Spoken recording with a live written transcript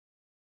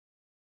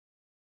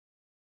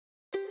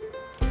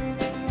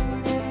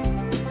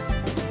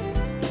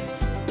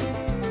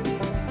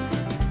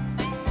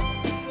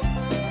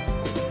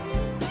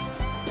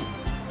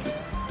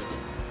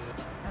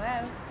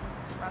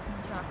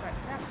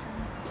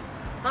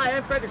Hi,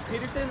 I'm Frederick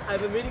Peterson. I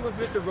have a meeting with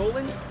Mr.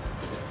 Rowlands.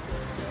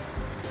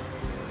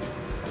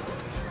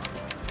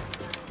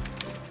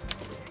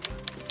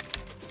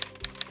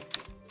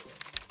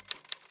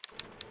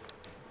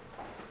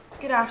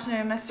 Good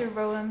afternoon, Mr.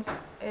 Rowlands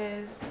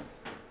is...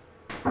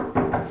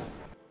 Come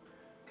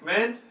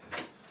in.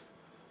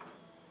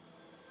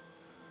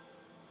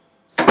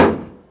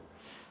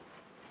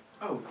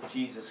 Oh,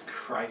 Jesus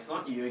Christ,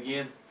 not you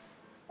again.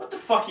 What the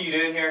fuck are you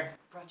doing here?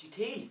 Brought you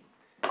tea.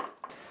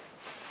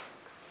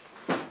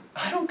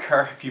 I don't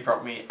care if you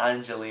brought me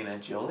Angelina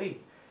Jolie.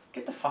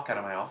 Get the fuck out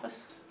of my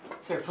office.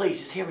 Sir, please,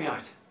 just hear me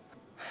out.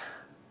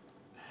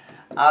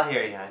 I'll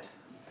hear you out.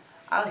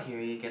 I'll hear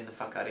you getting the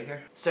fuck out of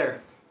here. Sir,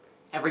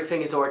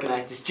 everything is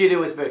organised. The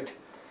studio is booked.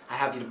 I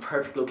have you the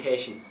perfect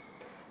location.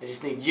 I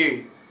just need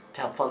you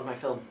to help fund my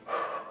film.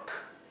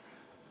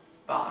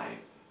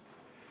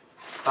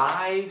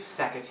 5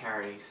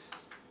 secretaries.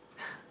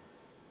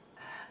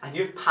 And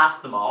you've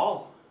passed them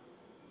all.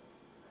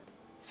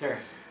 Sir,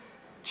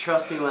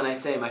 trust me when I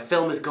say my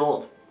film is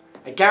gold.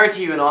 I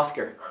guarantee you an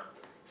Oscar.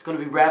 It's going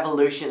to be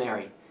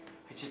revolutionary.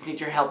 I just need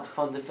your help to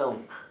fund the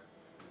film.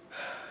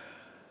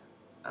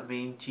 I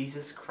mean,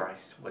 Jesus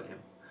Christ, William.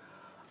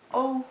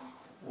 Oh,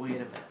 wait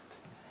a minute.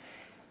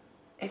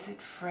 Is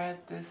it Fred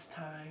this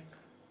time?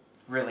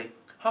 Really?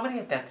 How many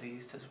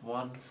identities does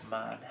one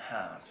man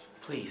have?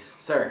 Please,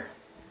 sir.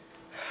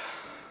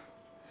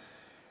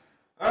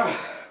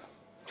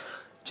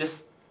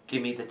 Just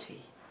give me the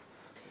tea.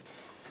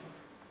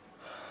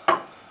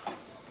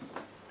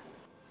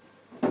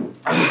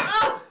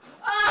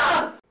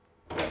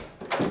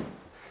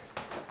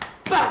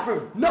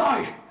 Bathroom,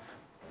 now!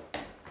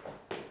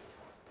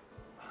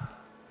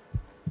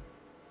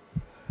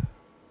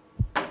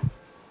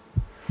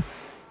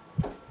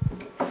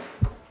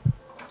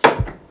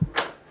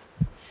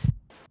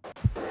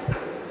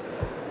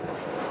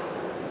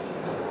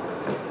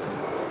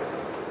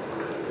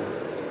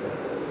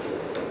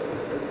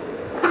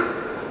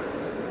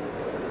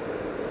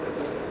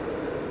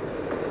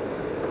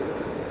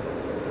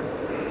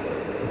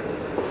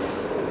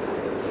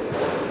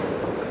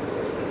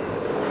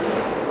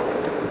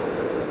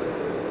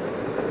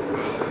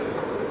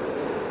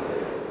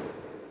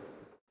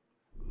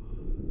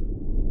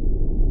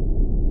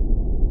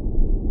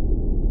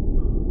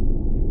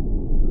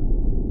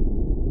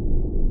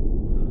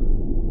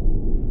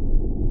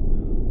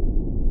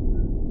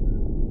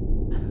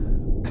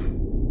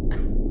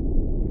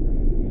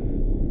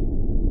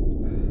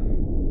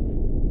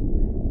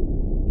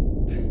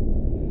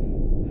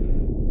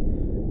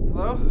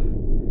 Hello?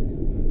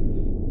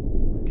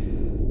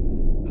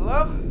 Hello?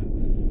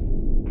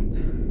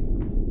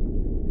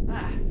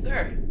 Ah,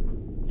 sir,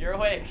 you're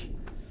awake.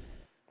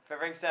 If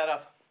everything's set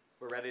up,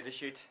 we're ready to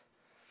shoot.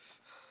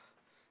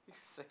 You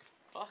sick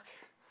fuck.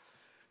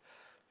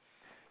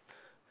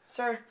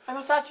 Sir, I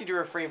must ask you to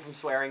refrain from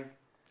swearing.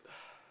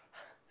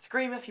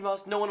 Scream if you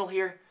must, no one will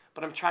hear,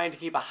 but I'm trying to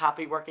keep a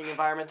happy working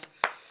environment.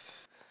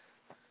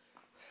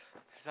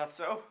 Is that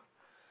so?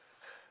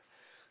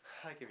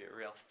 I'll give you a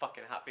real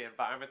fucking happy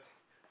environment.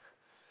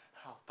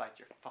 I'll bite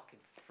your fucking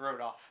throat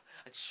off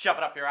and shove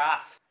it up your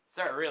ass.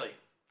 Sir, really,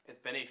 it's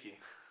beneath you.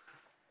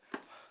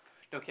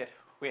 No, kid,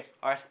 wait,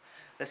 alright?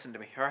 Listen to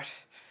me, alright?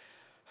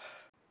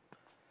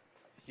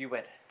 You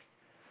win.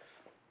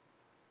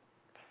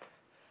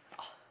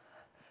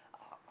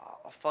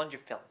 I'll fund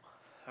your film,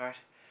 alright?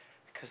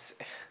 Because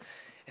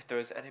if there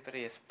was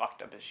anybody as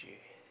fucked up as you,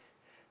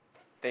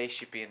 they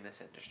should be in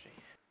this industry.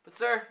 But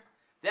sir,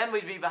 then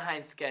we'd be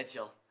behind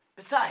schedule.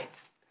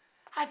 Besides,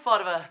 I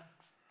thought of a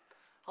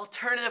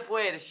alternative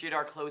way to shoot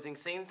our closing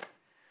scenes.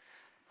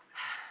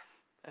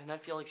 And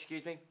if you'll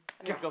excuse me,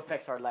 I need to go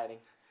fix our lighting.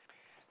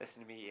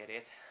 Listen to me, you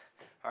idiot.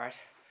 Alright?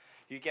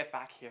 You get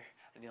back here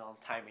and you'll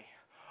untie me,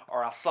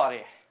 or I'll slaughter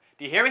you.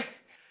 Do you hear me?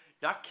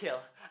 Not kill.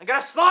 I'm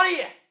gonna slaughter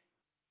you!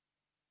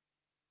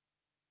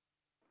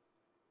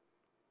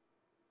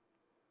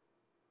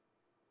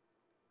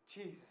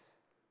 Jesus.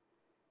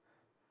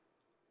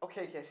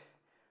 Okay, kid.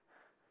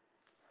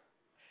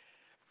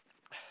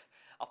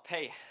 I'll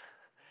pay you.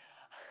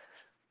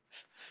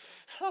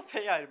 I'll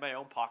pay you out of my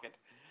own pocket.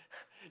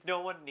 No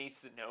one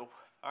needs to know,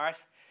 alright?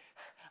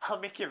 I'll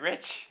make you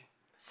rich.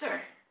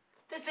 Sir,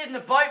 this isn't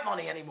about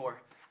money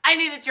anymore. I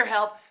needed your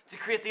help to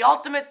create the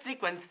ultimate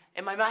sequence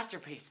in my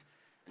masterpiece.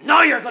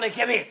 Now you're gonna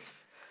give me it!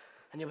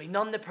 And you'll be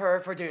none the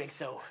poorer for doing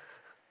so.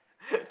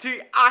 Do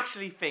you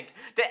actually think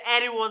that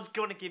anyone's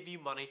gonna give you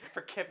money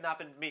for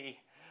kidnapping me?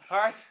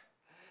 Alright?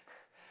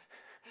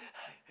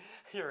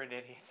 You're an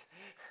idiot.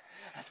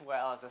 As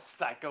well as a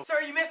psycho.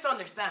 Sir, you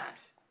misunderstand.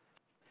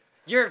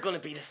 You're gonna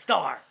be the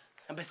star.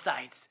 And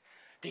besides,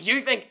 do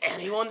you think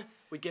anyone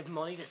would give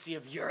money to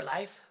save your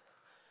life?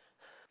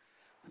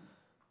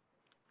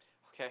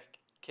 Okay,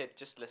 kid,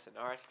 just listen,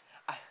 alright?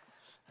 I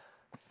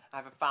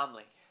have a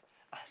family.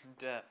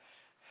 And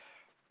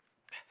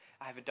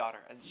I have a daughter,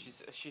 and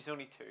she's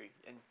only 2,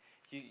 and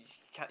you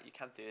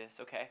can't do this,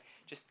 okay?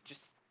 Just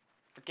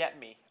forget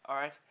me,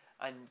 alright?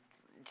 And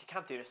you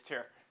can't do this to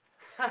her.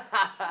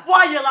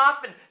 Why are you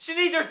laughing? She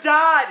needs her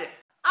dad!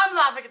 I'm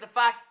laughing at the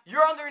fact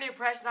you're under the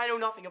impression I know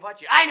nothing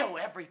about you. I know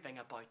everything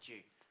about you.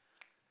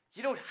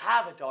 You don't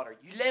have a daughter.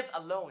 You live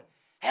alone.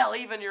 Hell,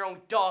 even your own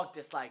dog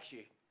dislikes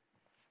you.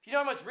 You know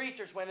how much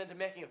research went into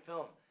making a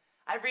film?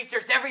 I've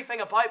researched everything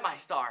about my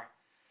star,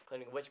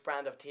 including which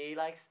brand of tea he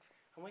likes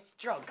and which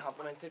drug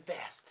complements it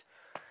best.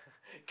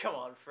 Come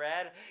on,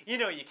 Fred. You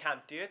know you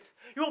can't do it.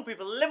 You want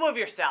people to live with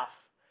yourself.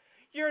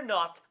 You're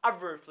not a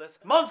ruthless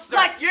monster.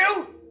 Like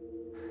you!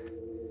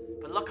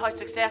 But look how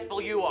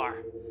successful you are.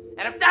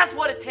 And if that's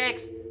what it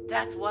takes,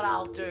 that's what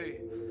I'll do.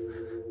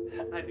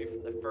 I knew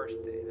from the first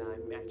day that I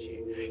met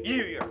you.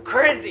 You're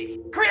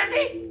crazy.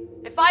 Crazy?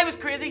 If I was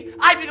crazy,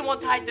 I'd be the one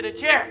tied to the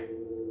chair.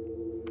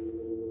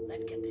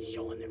 Let's get this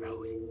show on the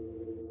road.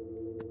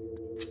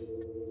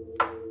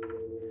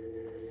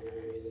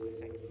 You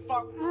sick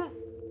fuck.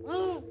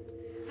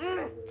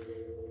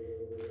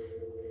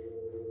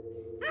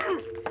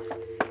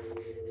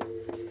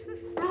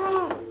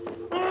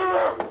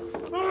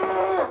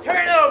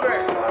 Turn over.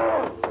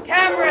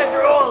 Camera's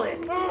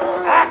rolling.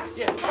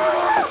 Action.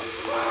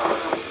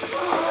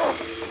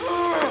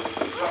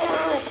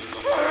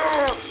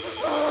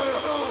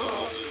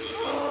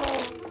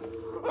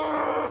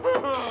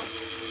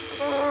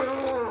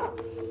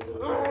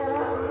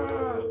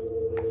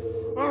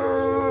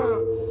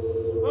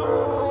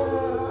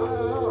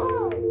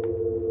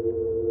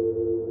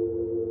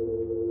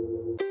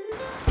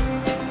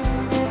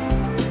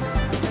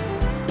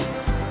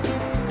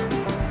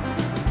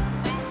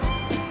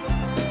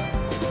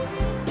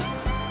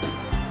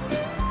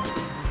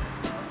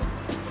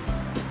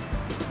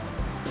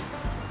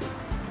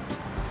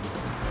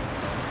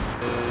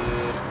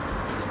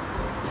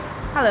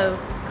 Hello,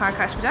 Car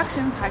Crash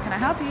Productions. How can I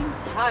help you?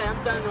 Hi,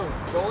 I'm Daniel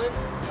Rollins.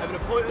 I have an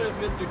appointment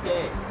with Mr.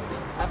 Day.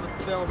 I have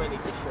a film I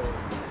need to show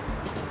him.